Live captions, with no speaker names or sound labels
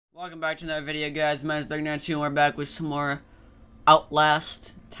Welcome back to another video, guys. My name is Big92 and we're back with some more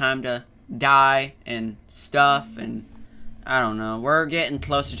Outlast. Time to die and stuff, and I don't know. We're getting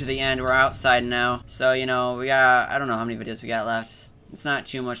closer to the end. We're outside now. So, you know, we got, I don't know how many videos we got left. It's not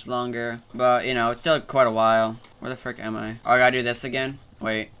too much longer, but, you know, it's still quite a while. Where the frick am I? Oh, I gotta do this again?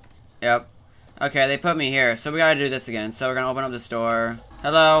 Wait. Yep. Okay, they put me here, so we gotta do this again. So we're gonna open up this door.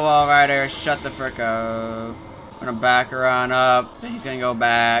 Hello, wall rider. Shut the frick up. We're gonna back her on up, and he's gonna go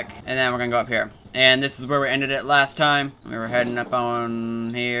back, and then we're gonna go up here. And this is where we ended it last time. We were heading up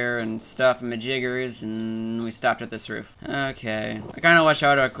on here and stuff and majiggers, and we stopped at this roof. Okay. I kinda wish I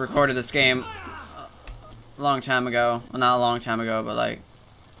would've recorded this game a long time ago. Well, not a long time ago, but like,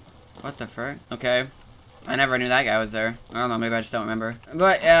 what the frick? Okay. I never knew that guy was there. I don't know, maybe I just don't remember.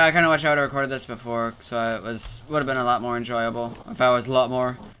 But yeah, I kinda wish I would've recorded this before, so it would've been a lot more enjoyable if I was a lot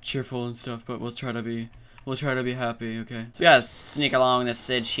more cheerful and stuff, but we'll try to be happy, okay? So we gotta sneak along this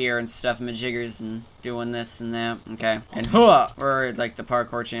sidge here and stuff, majiggers and doing this and that, okay? And hooah! We're like the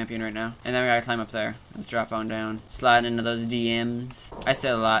parkour champion right now. And then we gotta climb up there. Let's drop on down. Slide into those DMs. I say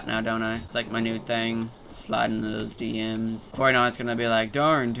it a lot now, don't I? It's like my new thing. Slide into those DMs. Before I know it's gonna be like,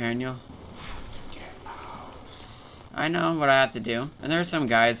 darn, Daniel. I know what I have to do. And there's some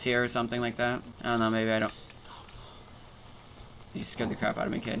guys here or something like that. I don't know, maybe I don't. You scared the crap out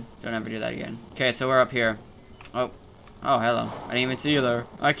of me, kid. Don't ever do that again. Okay, so we're up here. Oh. Oh, hello. I didn't even see you there.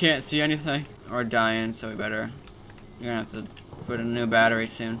 I can't see anything. We're dying, so we better. You're gonna have to put in a new battery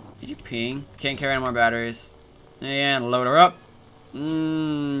soon. Are you peeing? Can't carry any more batteries. And load her up.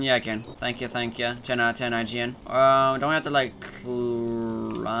 Yeah, I can. Thank you, thank you. 10 out of 10 IGN. Don't we have to, like,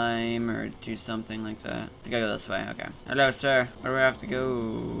 climb or do something like that? We gotta go this way, okay. Hello, sir. Where do we have to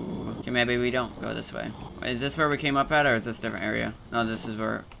go? Okay, maybe we don't go this way. Wait, is this where we came up at, or is this a different area? No, this is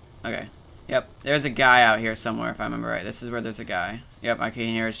where... Okay. Yep, there's a guy out here somewhere, if I remember right. This is where there's a guy. Yep, I can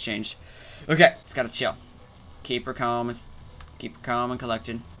hear his change. Okay, just gotta chill. Keep her calm and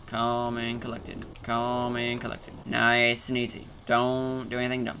collected. Calm and collected. Calm and collected. Nice and easy. Don't do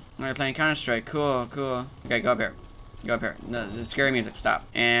anything dumb. We're playing Counter-Strike. Cool, cool. Okay, go up here. Go up here. No, the scary music, stop.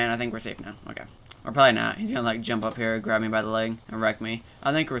 And I think we're safe now. Okay. Or probably not. He's gonna like jump up here, grab me by the leg, and wreck me.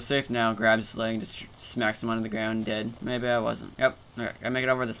 I think we're safe now. Grabs his leg, just smacks him onto the ground, dead. Maybe I wasn't. Yep. Okay, gotta make it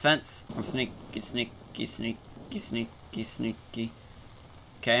over this fence. I'll sneaky, sneaky, sneaky, sneaky, sneaky.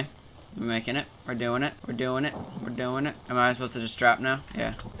 Okay. We're making it. We're doing it. We're doing it. We're doing it. Am I supposed to just drop now?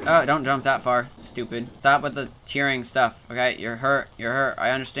 Yeah. Oh, don't jump that far. Stupid. Stop with the hearing stuff. Okay, you're hurt. You're hurt. I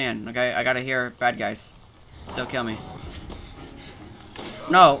understand. Okay, I gotta hear bad guys. Still kill me.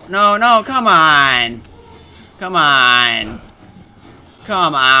 No, no, no, come on. Come on.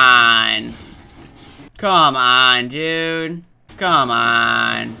 Come on. Come on, dude. Come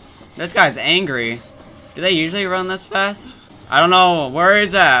on. This guy's angry. Do they usually run this fast? I don't know where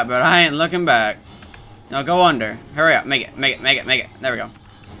he's at, but I ain't looking back. No, go under. Hurry up. Make it. Make it. Make it. Make it. There we go.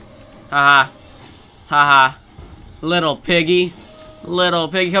 Haha. Haha. Little piggy. Little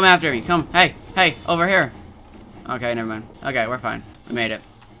piggy. Come after me. Come. Hey. Hey. Over here. Okay, never mind. Okay, we're fine. We made it.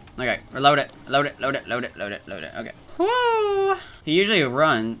 Okay. Reload it. Load it. Load it. Load it. Load it. Load it. Okay. Woo! He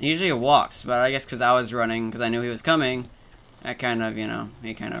usually walks, but I guess because I was running, because I knew he was coming, that kind of, you know,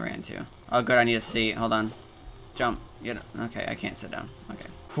 he kind of ran too. Oh, good. I need a seat. Hold on. Jump. Get it. Okay, I can't sit down. Okay.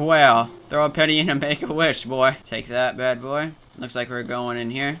 Well, throw a penny in and make a wish, boy. Take that, bad boy. Looks like we're going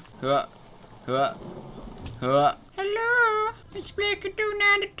in here. Huh. Huh. Huh. Hello. It's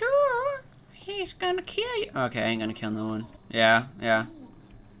Blake292. He's gonna kill you. Okay, I ain't gonna kill no one. Yeah, yeah.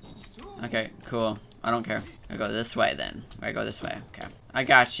 Okay, cool. I don't care. I go this way then. I go this way. Okay. I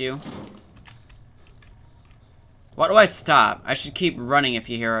got you. Why do I stop? I should keep running if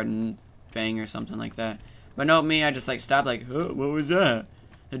you hear a bang or something like that. But no, me, I just like stopped like, huh, what was that?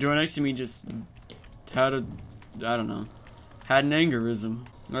 The door next to me just had a, I don't know, had an aneurysm.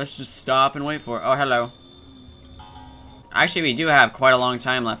 Let's just stop and wait for it. Oh, hello. Actually, we do have quite a long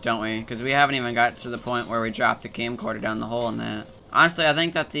time left, don't we? Because we haven't even got to the point where we dropped the camcorder down the hole in that. Honestly, I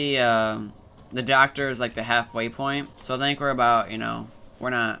think that the doctor is like the halfway point. So I think we're about, you know, we're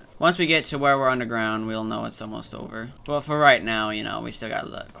not. Once we get to where we're underground, we'll know it's almost over. But for right now, you know, we still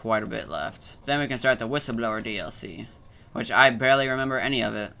got quite a bit left. Then we can start the Whistleblower DLC, which I barely remember any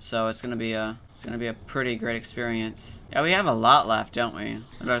of it. So it's gonna be a pretty great experience. Yeah, we have a lot left, don't we?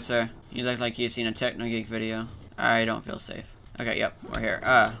 Hello, sir. You look like you've seen a Techno Geek video. I don't feel safe. Okay, yep, we're here.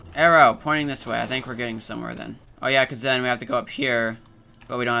 Arrow pointing this way. I think we're getting somewhere then. Oh yeah, because then we have to go up here,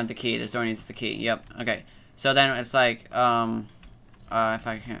 but we don't have the key. This door needs the key. Yep. Okay. So then it's like if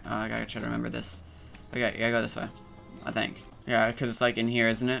I can't, I gotta try to remember this. Okay, you gotta go this way, I think. Yeah, because it's like in here,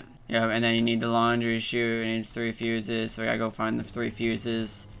 isn't it? Yeah, and then you need the laundry chute, it needs 3 fuses, so I gotta go find the 3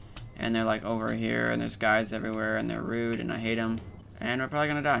 fuses. And they're like over here, and there's guys everywhere, and they're rude, and I hate them. And we're probably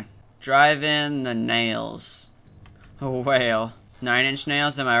gonna die. Drive in the nails. A whale. 9-inch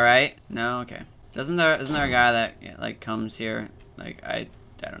nails, am I right? No? Okay. Isn't there a guy that, yeah, like, comes here? Like, I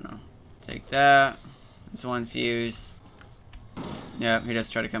don't know. Take that. That's one fuse. Yep, he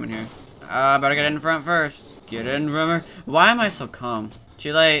just tried to come in here. Better get in front first. Get in, rumor. Why am I so calm?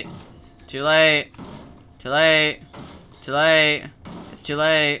 Too late. Too late. Too late. Too late. It's too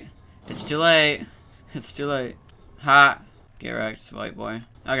late. It's too late. It's too late. Ha. Get wrecked, white boy.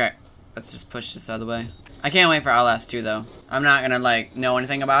 Okay. Let's just push this out of the way. I can't wait for Outlast 2, though. I'm not gonna, like, know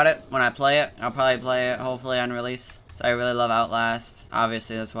anything about it when I play it. I'll probably play it, hopefully, on release. So I really love Outlast.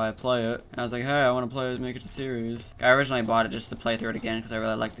 Obviously, that's why I play it. And I was like, hey, I want to play it, make it a series. I originally bought it just to play through it again because I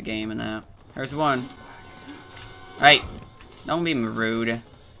really like the game and that. There's one. Hey, don't be rude.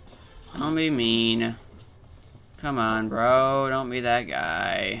 Don't be mean. Come on, bro. Don't be that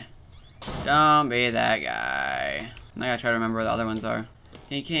guy. Don't be that guy. I gotta try to remember where the other ones are.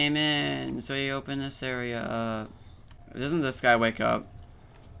 He came in, so he opened this area up. Doesn't this guy wake up?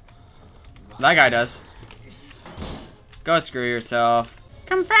 That guy does. Go screw yourself.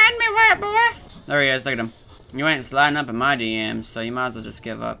 Come find me, white boy. There he is, look at him. You ain't sliding up in my DMs, so you might as well just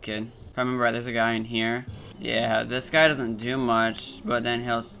give up, kid. If I remember right, there's a guy in here. Yeah, this guy doesn't do much, but then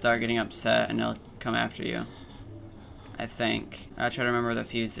he'll start getting upset and he'll come after you. I think. I'll try to remember where the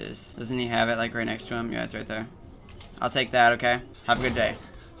fuse is. Doesn't he have it, like, right next to him? Yeah, it's right there. I'll take that, okay? Have a good day.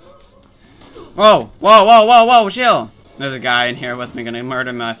 Whoa! Whoa, whoa, whoa, whoa, chill! There's a guy in here with me gonna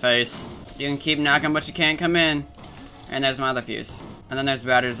murder my face. You can keep knocking, but you can't come in. And there's my other fuse. And then there's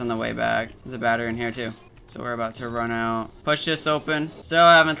batteries on the way back. There's a battery in here, too. So we're about to run out. Push this open. Still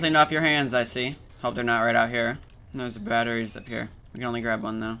haven't cleaned off your hands, I see. Hope they're not right out here. And there's the batteries up here. We can only grab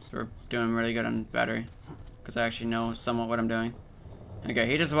one, though. So we're doing really good on battery. Because I actually know somewhat what I'm doing. Okay,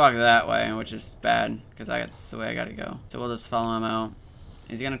 he just walked that way, which is bad, because that's the way I gotta go. So we'll just follow him out.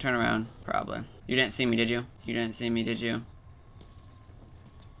 Is he gonna turn around? Probably. You didn't see me, did you? You didn't see me, did you?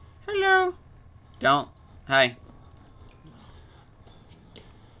 Hello? Don't. Hi.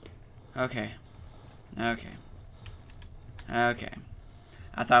 Okay. Okay. Okay.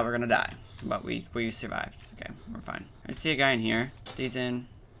 I thought we were gonna die, but we survived. It's okay, we're fine. I see a guy in here. He's in.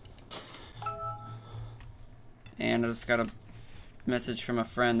 And I just got a message from a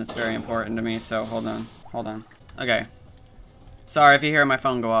friend that's very important to me, so hold on. Hold on. Okay. Sorry if you hear my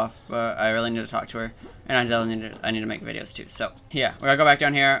phone go off, but I really need to talk to her. And I need to make videos too. So, yeah. We're gonna go back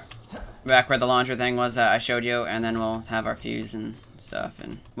down here. Back where the launcher thing was that I showed you. And then we'll have our fuse and stuff.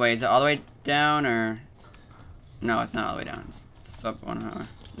 And wait, is it all the way down or? No, it's not all the way down. It's up 1 hour.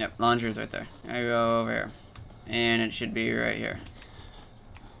 Yep, launcher's right there. I go over here. And it should be right here.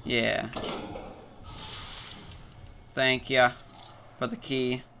 Yeah. Thank ya for the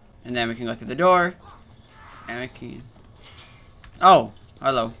key. And then we can go through the door. And we can... Oh!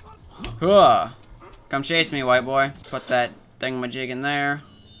 Hello. Hooah! Come chase me, white boy. Put that thingamajig in there.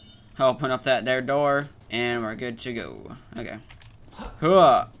 Open up that there door. And we're good to go. Okay.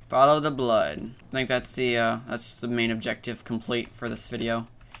 Hooah! Follow the blood. I think that's the main objective complete for this video.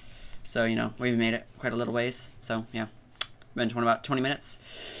 So, you know, we've made it quite a little ways. So, yeah. Been about 20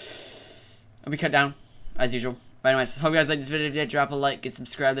 minutes. I'll be cut down, as usual. But anyways, hope you guys liked this video. If you did, drop a like, get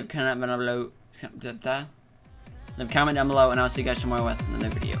subscribed, leave a comment down below. Leave a comment down below, and I'll see you guys tomorrow with another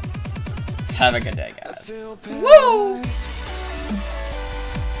video. Have a good day, guys. Woo!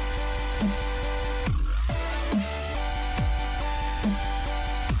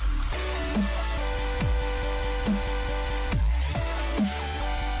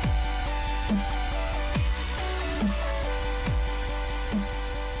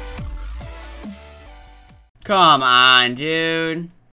 Come on, dude.